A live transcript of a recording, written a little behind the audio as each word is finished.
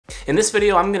In this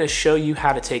video, I'm going to show you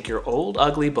how to take your old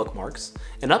ugly bookmarks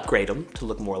and upgrade them to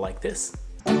look more like this.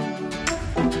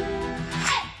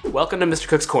 Welcome to Mr.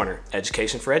 Cook's Corner,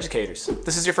 Education for Educators. If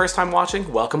this is your first time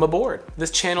watching, welcome aboard. This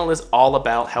channel is all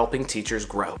about helping teachers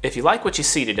grow. If you like what you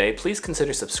see today, please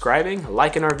consider subscribing,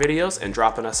 liking our videos, and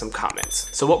dropping us some comments.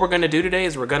 So what we're going to do today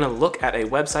is we're going to look at a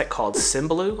website called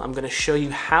Symbaloo. I'm going to show you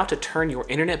how to turn your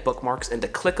internet bookmarks into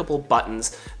clickable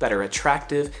buttons that are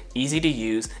attractive, easy to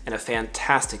use, and a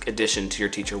fantastic addition to your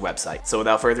teacher website. So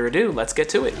without further ado, let's get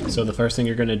to it. So the first thing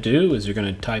you're going to do is you're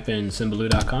going to type in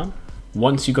symbaloo.com.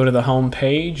 Once you go to the home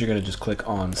page, you're going to just click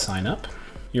on sign up.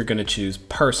 You're going to choose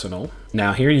personal.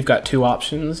 Now here you've got two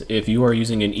options. If you are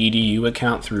using an EDU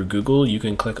account through Google, you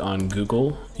can click on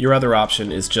Google. Your other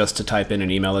option is just to type in an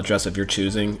email address of your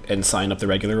choosing and sign up the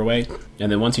regular way.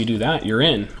 And then once you do that, you're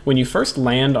in. When you first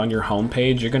land on your home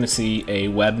page, you're going to see a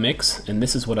webmix, and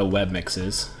this is what a webmix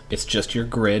is. It's just your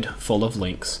grid full of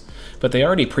links. But they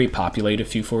already pre-populate a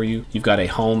few for you. You've got a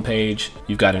home page,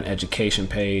 you've got an education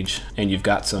page, and you've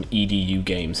got some EDU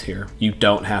games here. You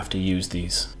don't have to use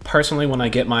these. Personally, when I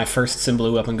get my first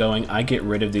Symbaloo up and going, I get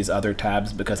rid of these other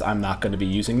tabs because I'm not going to be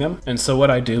using them. And so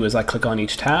what I do is I click on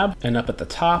each tab, and up at the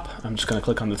top, I'm just going to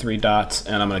click on the three dots,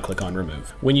 and I'm going to click on remove.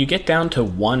 When you get down to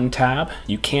one tab,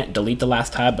 you can't delete the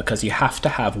last tab because you have to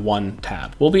have one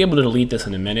tab. We'll be able to delete this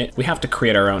in a minute. We have to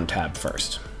create our own tab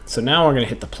first. So now we're going to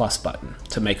hit the plus button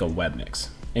to make a web mix,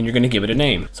 and you're going to give it a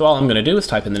name. So all I'm going to do is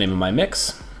type in the name of my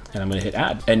mix, and I'm going to hit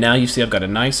add. And now you see I've got a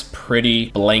nice,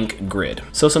 pretty blank grid.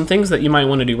 So some things that you might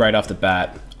want to do right off the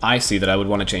bat. I see that I would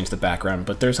want to change the background,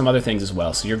 but there's some other things as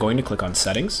well. So you're going to click on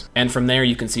settings, and from there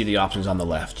you can see the options on the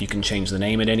left. You can change the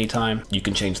name at any time. You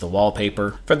can change the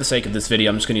wallpaper. For the sake of this video,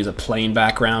 I'm just going to use a plain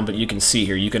background, but you can see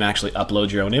here you can actually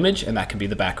upload your own image, and that can be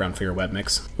the background for your web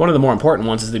mix. One of the more important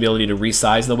ones is the ability to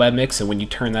resize the web mix, and when you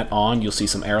turn that on, you'll see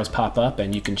some arrows pop up,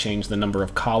 and you can change the number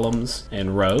of columns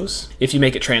and rows. If you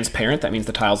make it transparent, that means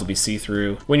the tiles will be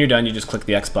see-through. When you're done, you just click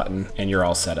the X button, and you're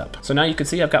all set up. So now you can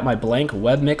see I've got my blank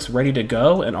web mix ready to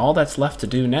go, and all that's left to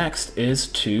do next is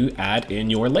to add in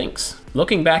your links.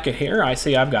 Looking back at here, I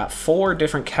see I've got 4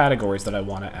 different categories that I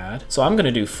want to add. So I'm going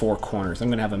to do 4 corners. I'm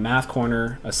going to have a math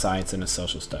corner, a science, and a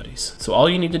social studies. So all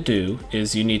you need to do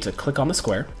is you need to click on the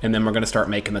square, and then we're going to start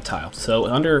making the tile. So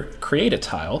under create a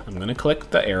tile, I'm going to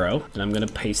click the arrow, and I'm going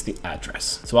to paste the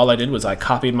address. So all I did was I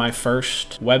copied my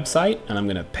first website, and I'm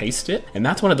going to paste it. And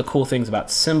that's one of the cool things about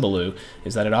Symbaloo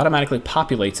is that it automatically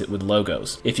populates it with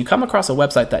logos. If you come across a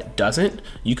website that doesn't,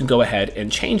 you can go ahead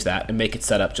and change that and make it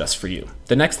set up just for you.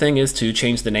 The next thing is to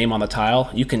change the name on the tile.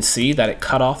 You can see that it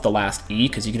cut off the last E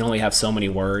because you can only have so many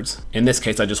words. In this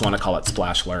case, I just want to call it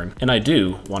Splash Learn, and I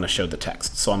do want to show the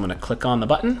text. So I'm going to click on the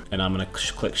button, and I'm going to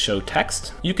click Show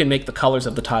Text. You can make the colors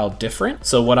of the tile different.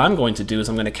 So what I'm going to do is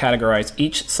I'm going to categorize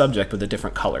each subject with a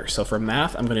different color. So for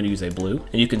math, I'm going to use a blue,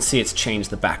 and you can see it's changed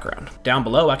the background. Down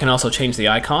below, I can also change the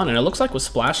icon, and it looks like with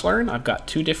Splash Learn, I've got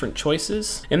 2 different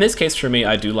choices. In this case, for me,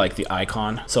 I do like the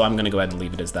icon, so I'm going to go ahead and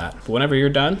leave it as that. But whenever you're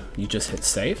done, you just hit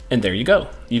save, and there you go.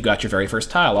 You've got your very first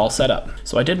tile all set up.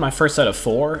 So I did my first set of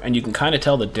 4, and you can kind of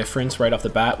tell the difference right off the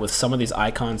bat with some of these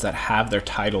icons that have their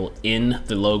title in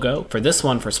the logo. For this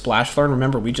one, for Splash Learn,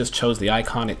 remember we just chose the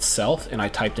icon itself, and I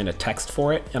typed in a text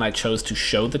for it, and I chose to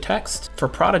show the text. For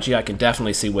Prodigy, I can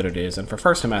definitely see what it is, and for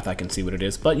First in Math, I can see what it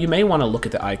is, but you may want to look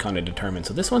at the icon to determine.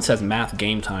 So this one says Math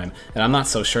Game Time, and I'm not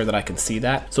so sure that I can see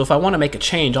that. So if I want to make a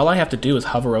change, all I have to do is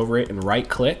hover over it and right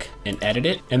click and edit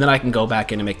it, and then I can go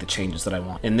back in and make the changes that I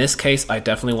want. In this case, I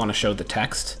definitely want to show the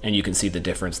text, and you can see the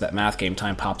difference. That Math Game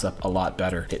Time pops up a lot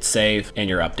better. Hit save, and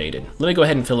you're updated. Let me go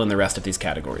ahead and fill in the rest of these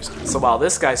categories. So while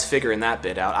this guy's figuring that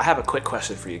bit out, I have a quick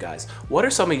question for you guys. What are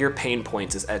some of your pain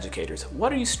points as educators?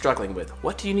 What are you struggling with?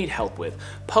 What do you need help with?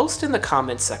 Post in the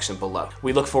comments section below.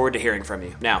 We look forward to hearing from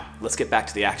you. Now, let's get back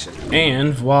to the action.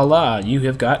 And voila, you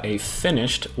have got a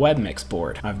finished web mix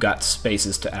board. I've got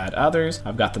spaces to add others.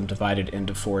 I've got them divided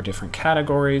into 4 different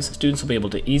categories. Students will be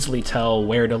able to easily tell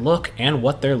where to look and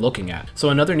what they're looking at. So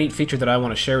another neat feature that I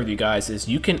want to share with you guys is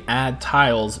you can add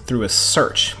tiles through a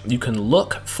search. You can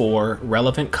look for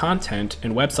relevant content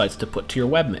and websites to put to your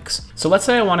web mix. So let's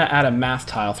say I want to add a math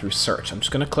tile through search. I'm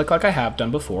just going to click like I have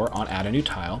done before on add a new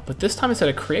tile, but this time instead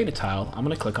of create a tile, I'm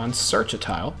going to click on search a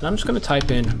tile, and I'm just going to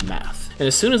type in math. And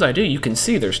as soon as I do, you can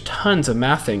see there's tons of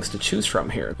math things to choose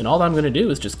from here. And all I'm going to do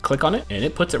is just click on it, and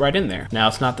it puts it right in there. Now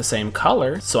it's not the same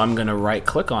color, so I'm going to right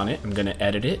click on it, I'm going to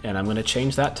edit it, and I'm going to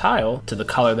change that tile to the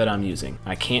color that I'm using.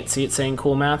 I can't see it saying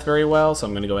cool math very well, so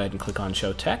I'm going to go ahead and click on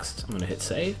show text. I'm going to hit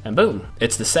save, and boom,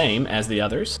 it's the same as the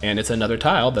others, and it's another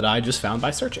tile that I just found by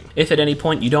searching. If at any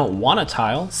point you don't want a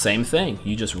tile, same thing.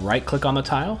 You just right click on the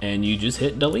tile and you just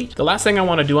hit delete. The last thing I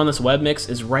want to do on this webmix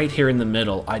is right here in the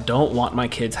middle. I don't want my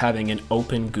kids having an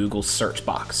open Google search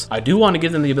box. I do want to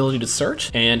give them the ability to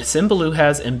search, and Symbaloo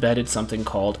has embedded something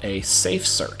called a safe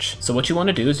search. So what you want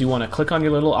to do is you want to click on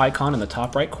your little icon in the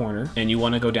top right corner, and you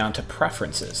want to go down to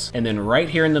preferences, and then right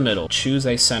here in the middle, choose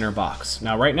a center box.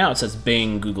 Now right now it says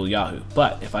Bing, Google, Yahoo,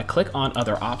 but if I click on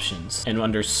other options and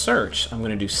under search, I'm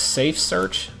going to do safe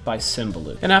search by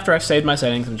Symbaloo. And after I've saved my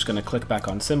settings, I'm just going to click back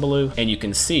on Symbaloo, and you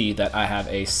can see that I have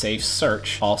a safe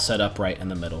search all set up right in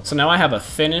the middle. So now I have a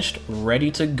finished,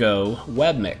 ready to go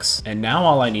webmix, and now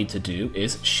all I need to do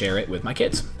is share it with my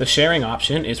kids. The sharing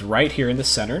option is right here in the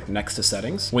center next to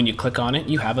settings. When you click on it,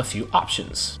 you have a few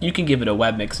options. You can give it a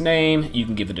webmix name, you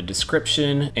can give it a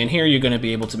description, and here you're going to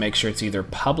be able to make sure it's either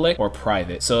public or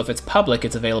private. So if it's public,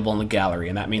 it's available in the gallery,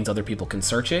 and that means other people can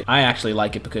search it. I actually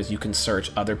like it because you can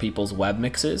search other people's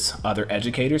webmixes, other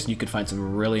educators. You could find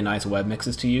some really nice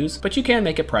webmixes to use, but you can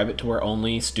make it private to where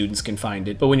only students can find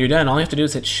it. But when you're done, all you have to do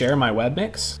is hit share my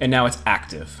webmix, and now it's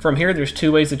active. From here, there's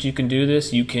two ways that you can do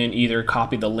this. You can either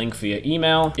copy the link via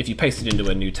email. If you paste it into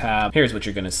a new tab, here's what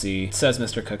you're going to see. It says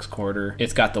Mr. Cook's Corner.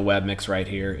 It's got the webmix right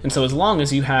here. And so as long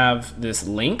as you have this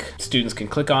link, students can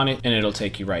click on it and it'll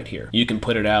take you right here. You can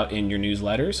put it out in your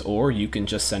newsletters, or you can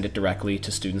just send it directly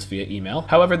to students via email.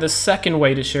 However, the second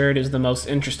way to share it is the most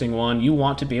interesting one. You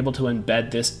want to be able to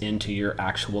embed this into your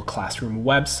actual classroom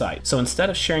website. So instead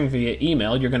of sharing via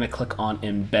email, you're going to click on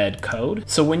embed code.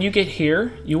 So when you get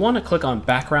here, you want to click on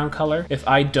background color. If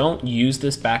I don't use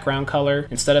this background color,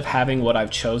 instead of having what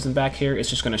I've chosen back here, it's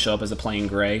just going to show up as a plain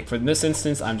gray. For this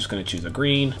instance, I'm just going to choose a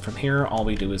green. From here, all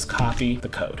we do is copy the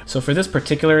code. So for this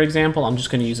particular example, I'm just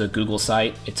going to use a Google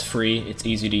site. It's free, it's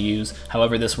easy to use.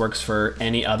 However, this works for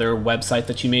any other website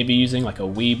that you may be using, like a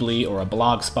Weebly or a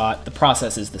Blogspot. The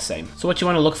process is the same. So what you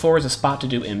want to look for is a spot to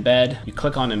do embed. You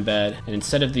click on embed, and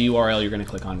instead of the URL, you're going to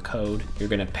click on code. You're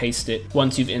going to paste it.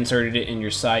 Once you've inserted it in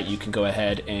your site, you can go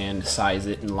ahead and size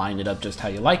it and line it up just how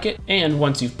you like it. And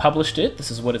once you've published it,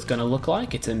 this is what it's going to look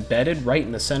like. It's embedded right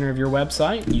in the center of your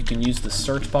website. You can use the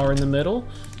search bar in the middle.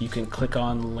 You can click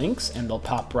on links and they'll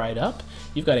pop right up.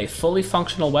 You've got a fully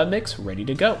functional webmix ready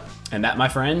to go. And that, my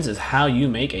friends, is how you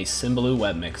make a Symbaloo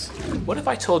webmix. What if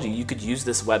I told you you could use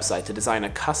this website to design a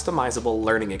customizable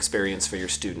learning experience for your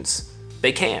students?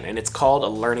 They can, and it's called a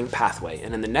learning pathway,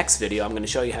 and in the next video I'm going to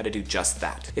show you how to do just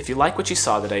that. If you like what you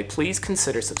saw today, please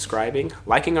consider subscribing,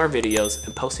 liking our videos,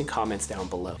 and posting comments down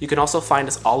below. You can also find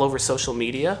us all over social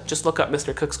media. Just look up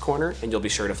Mr. Cook's Corner and you'll be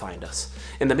sure to find us.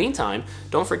 In the meantime,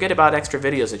 don't forget about extra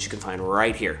videos that you can find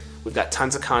right here. We've got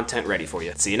tons of content ready for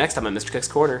you. See you next time on Mr. Cook's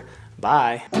Corner.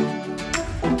 Bye.